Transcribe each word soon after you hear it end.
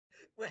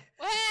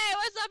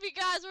up, you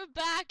guys? We're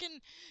back,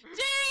 and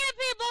dang it,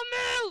 people,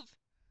 move!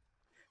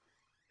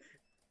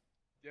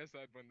 Yes,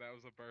 Edwin, that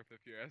was a burp if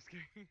you're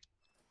asking.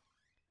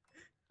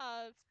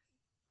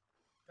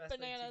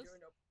 Bananas.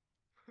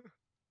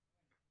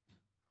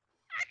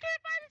 I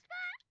can't find a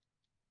spot!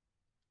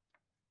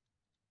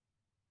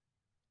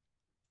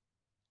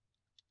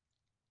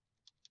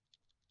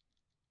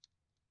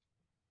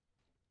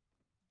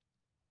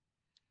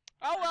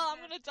 Oh well, I'm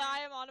gonna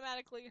die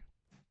automatically.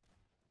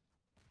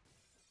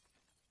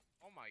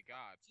 Oh my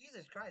god.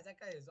 Jesus Christ, that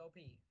guy is OP.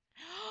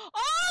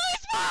 Oh,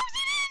 it's smokes! He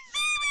didn't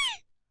see me!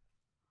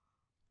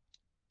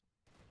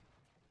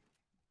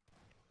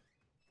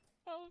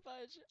 Oh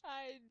fudge,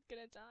 I'm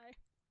gonna die.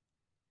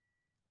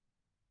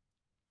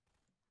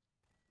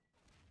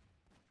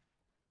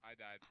 I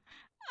died.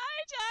 I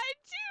died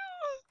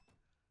too!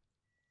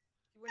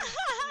 No.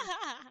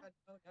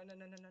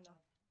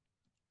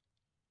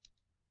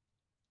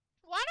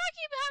 Why do I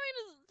keep having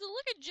to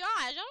look at Josh?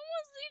 I don't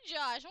want to see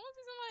Josh. I want to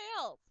see somebody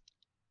else.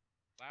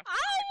 Last I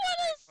don't want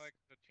to. click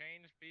to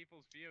change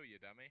people's view, you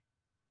dummy.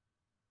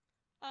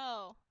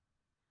 Oh.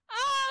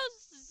 Oh,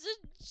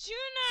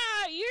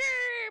 Juna,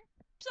 you're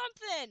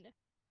something.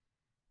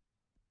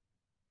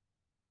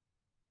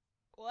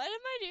 What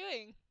am I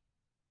doing?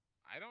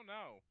 I don't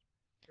know.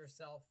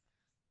 Yourself.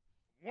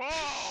 Whoa!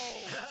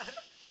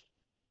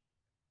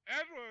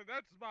 Edwin,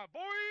 that's my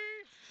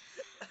boy!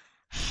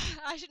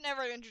 I should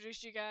never have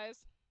introduced you guys.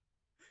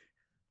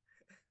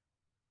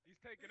 He's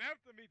taking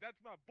after me. That's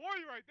my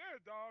boy right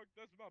there, dog.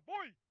 That's my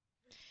boy.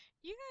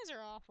 You guys are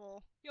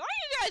awful. Why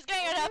are you guys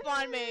ganging up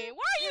on me?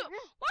 Why are you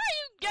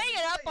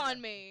ganging up on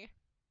me?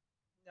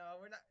 No,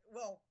 we're not.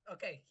 Well,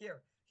 okay,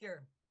 here.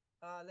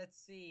 Let's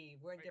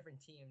see. We're in different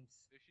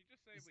teams. Did she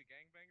just say we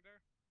gangbanged her?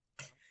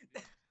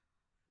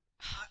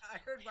 I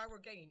heard why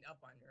we're ganging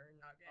up on her,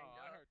 not ganging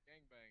up. I heard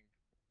gangbanged.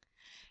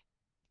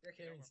 You're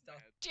hearing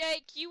stuff.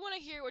 Jake, you want to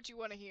hear what you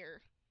want to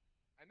hear.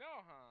 I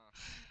know, huh?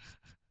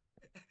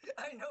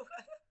 I know.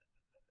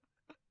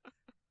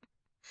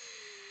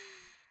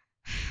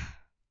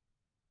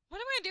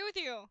 What am I gonna do with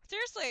you?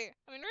 Seriously.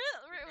 I mean, And then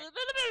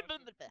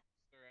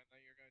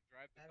you're gonna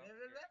drive the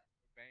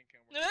bank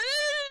and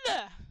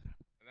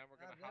then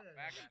we're gonna hop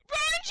back.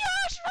 Run,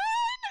 Josh,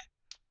 run!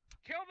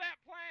 Kill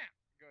that plant!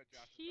 Good,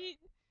 Josh.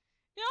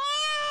 No!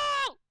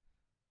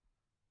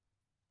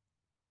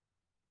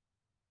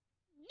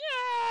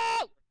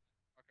 No!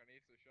 Fucker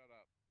needs to shut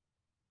up.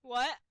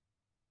 What?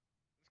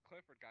 This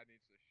Clifford guy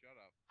needs to shut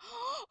up.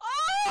 Oh,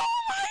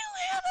 my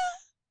Lana!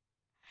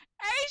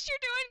 Ace, you're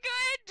doing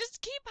good.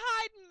 Just keep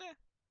hiding.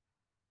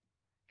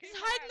 Just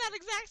hide in that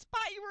exact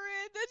spot you were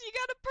in. Then you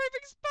got a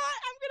perfect spot.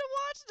 I'm gonna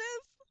watch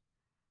this.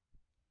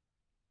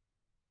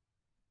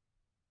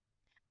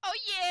 Oh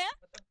yeah.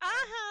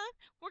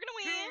 We're gonna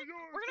win.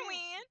 We're gonna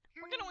win.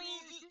 We're gonna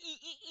win.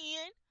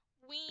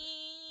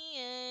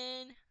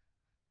 Win.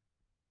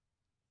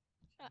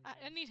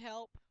 I need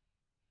help.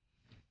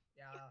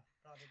 Yeah,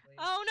 probably.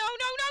 Oh no!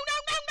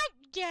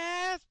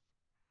 Yes.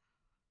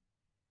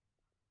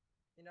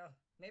 You know,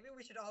 maybe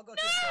we should all go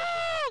to No! a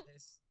therapist after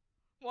this.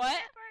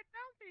 What?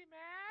 Don't be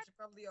mad. We should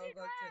probably all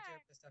go to a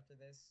therapist after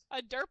this.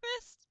 A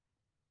derpist?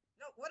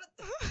 No, what's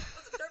a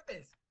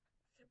therapist?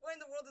 What in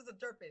the world is a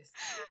therapist? A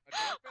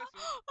therapist?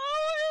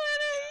 Oh,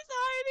 he's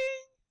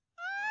hiding.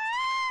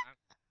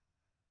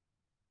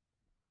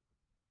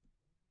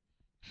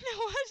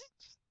 What?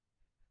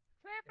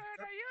 Clifford,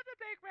 are you the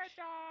big red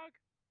dog?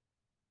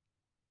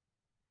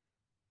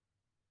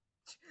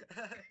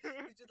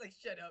 He's just like,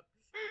 shut up.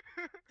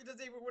 He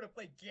doesn't even want to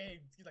play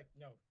games. He's like,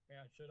 no,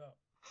 man, shut up.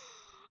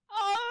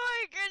 Oh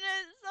my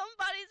goodness,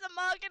 somebody's a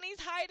mug and he's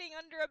hiding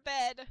under a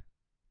bed.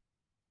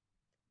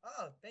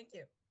 Oh, thank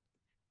you.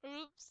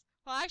 Oops.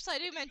 Well, actually,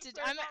 I meant to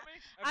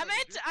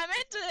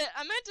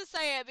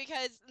say it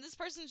because this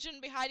person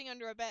shouldn't be hiding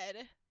under a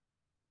bed.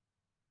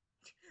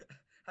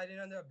 Hiding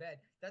under a bed.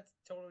 That's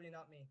totally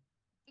not me.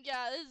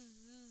 Yeah, this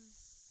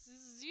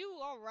is you,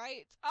 all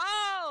right.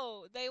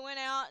 Oh, they went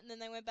out and then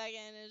they went back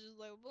in and it's just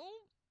like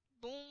boom,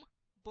 boom,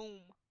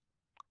 boom.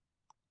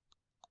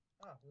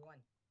 Oh, we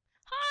won.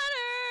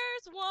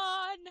 Hunters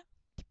won.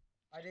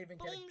 I didn't even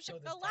Boom, get a kill this time.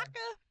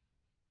 shakalaka.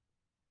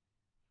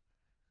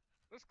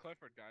 This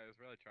Clifford guy is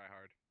really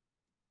tryhard.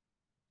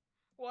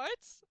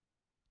 What?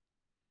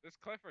 This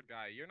Clifford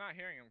guy, you're not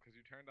hearing him because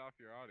you turned off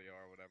your audio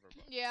or whatever.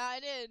 But Yeah, I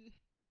did.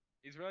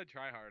 he's really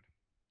tryhard.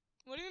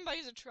 What do you mean by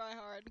he's a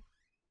tryhard?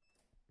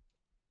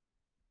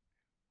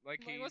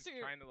 Like Like, he's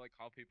trying to like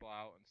call people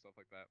out and stuff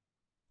like that.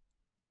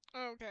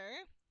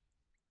 Okay.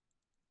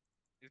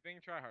 He's being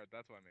tryhard.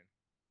 That's what I mean.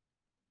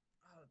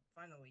 Oh,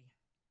 finally.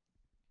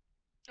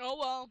 Oh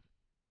well.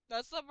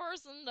 That's the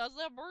person. That's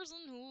that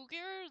person. Who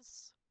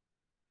cares?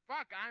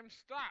 Fuck! I'm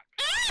stuck.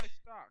 I'm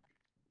stuck.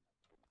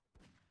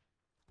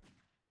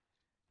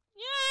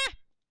 Yeah!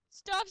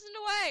 Stops in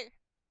the way!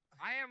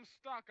 I am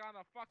stuck on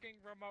a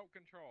fucking remote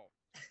control.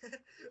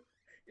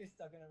 You're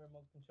stuck in a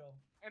remote control.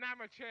 And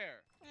I'm a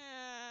chair.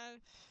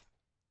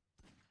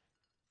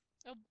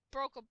 I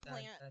broke a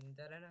plant. Dun,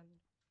 dun, dun, dun.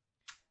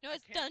 No,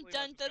 it's I dun can't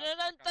dun believe dun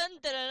I dun just dun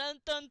dun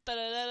dun dun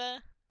dun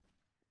dun.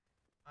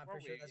 I'm What are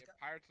pretty sure we, that's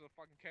Pirates of the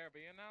fucking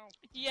Caribbean now?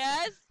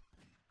 Yes.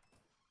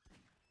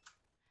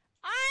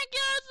 I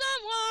killed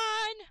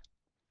someone.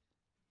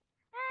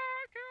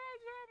 I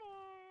killed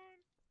someone.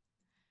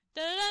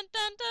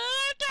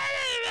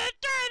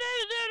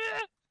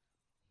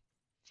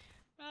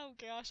 Oh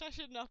gosh, I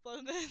shouldn't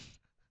upload this.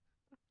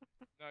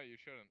 No, you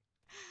shouldn't.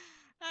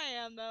 I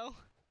am though.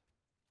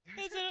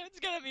 It's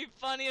gonna be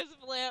funny as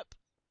flip.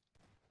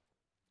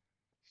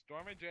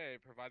 Stormy J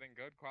providing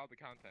good quality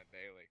content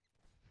daily.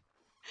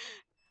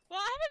 Well,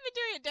 I haven't been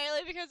doing it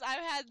daily because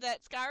I've had that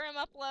Skyrim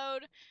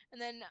upload,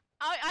 and then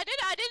I did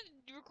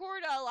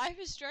record Life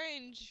is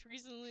Strange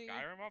recently.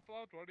 Skyrim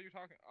upload? What are you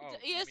talking? Oh,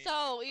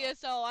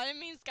 ESO. I didn't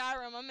mean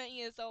Skyrim. I meant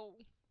ESO.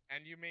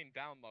 And you mean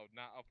download,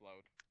 not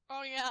upload.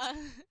 Oh yeah.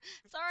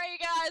 Sorry, you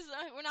guys.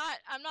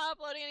 I'm not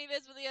uploading any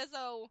vids with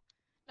ESO.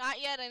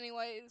 Not yet,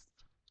 anyways.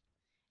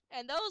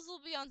 And those will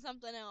be on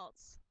something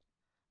else,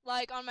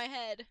 like on my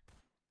head,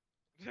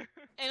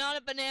 and on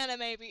a banana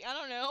maybe. I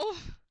don't know.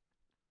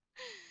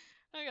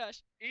 Oh my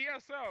gosh.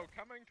 ESO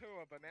coming to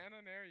a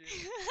banana near you.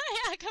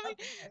 Yeah, coming.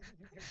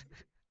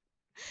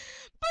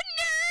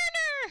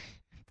 Banana!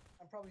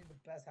 I'm probably the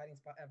best hiding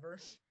spot ever.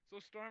 So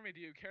Stormy,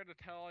 do you care to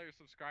tell all your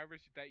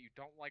subscribers that you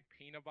don't like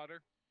peanut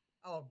butter?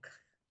 Oh.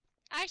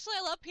 Actually,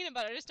 I love peanut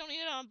butter. I just don't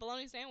eat it on a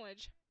bologna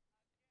sandwich.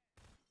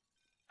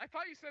 I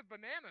thought you said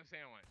banana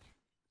sandwich.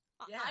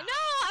 Yeah. No,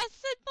 I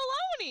said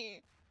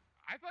bologna.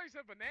 I thought you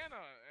said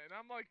banana, and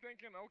I'm like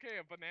thinking, okay,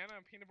 a banana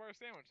and peanut butter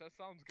sandwich. That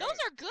sounds good. Those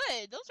are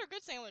good. Those are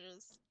good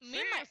sandwiches. So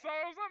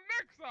it was a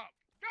mix-up.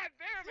 God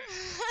damn it!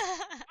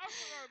 Us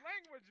and our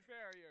language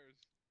barriers.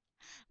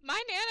 My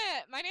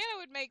nana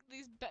would make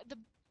these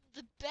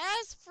the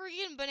best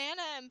freaking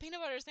banana and peanut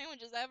butter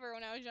sandwiches ever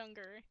when I was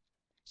younger.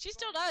 She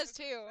still does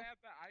too. It's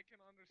sad that I can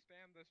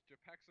understand this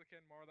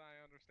Japexican more than I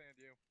understand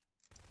you.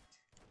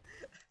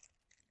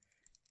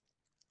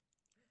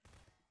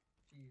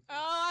 Jesus.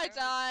 Oh, I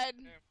died.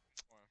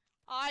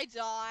 I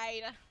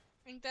died.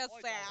 Ain't that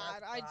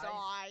sad? I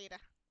died.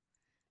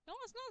 No,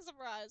 it's not a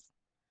surprise.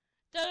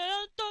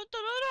 I'm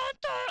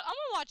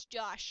gonna watch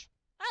Josh.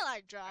 I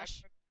like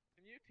Josh.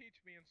 Can you teach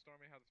me and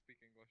Stormy how to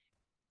speak English?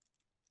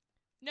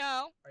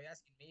 No. Are you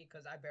asking me?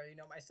 Because I barely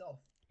know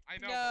myself. I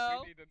know, No.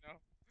 but we need to know.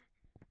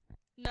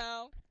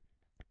 No.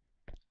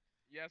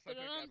 Yes, I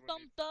think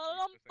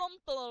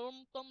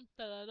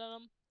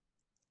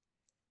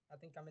I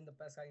think I'm in the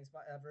best hiding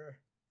spot ever.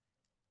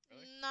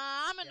 Really?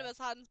 Nah, I'm in the best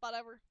hiding spot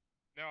ever.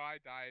 No, I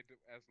died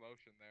as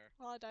Lotion there.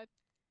 Oh, I died.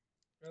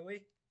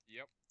 Really?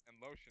 Yep,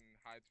 and Lotion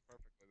hides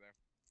perfectly there.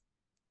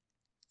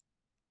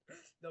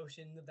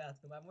 Lotion in the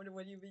bathroom. I wonder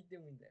what you'd be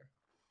doing there.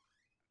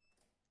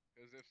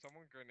 Because if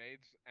someone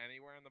grenades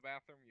anywhere in the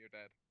bathroom, you're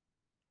dead.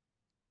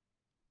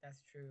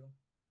 That's true.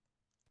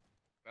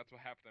 That's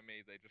what happened to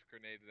me. They just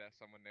grenaded at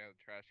someone near the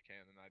trash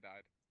can and I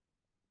died.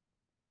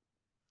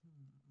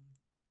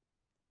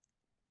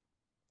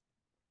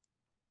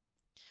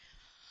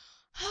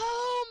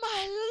 Oh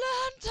my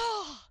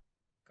Lanta!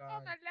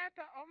 God. Oh my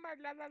Lanta! Oh my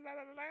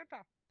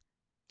Lanta!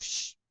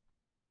 Psh.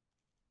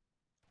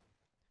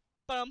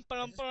 Bum.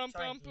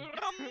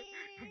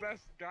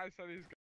 Best guy said he's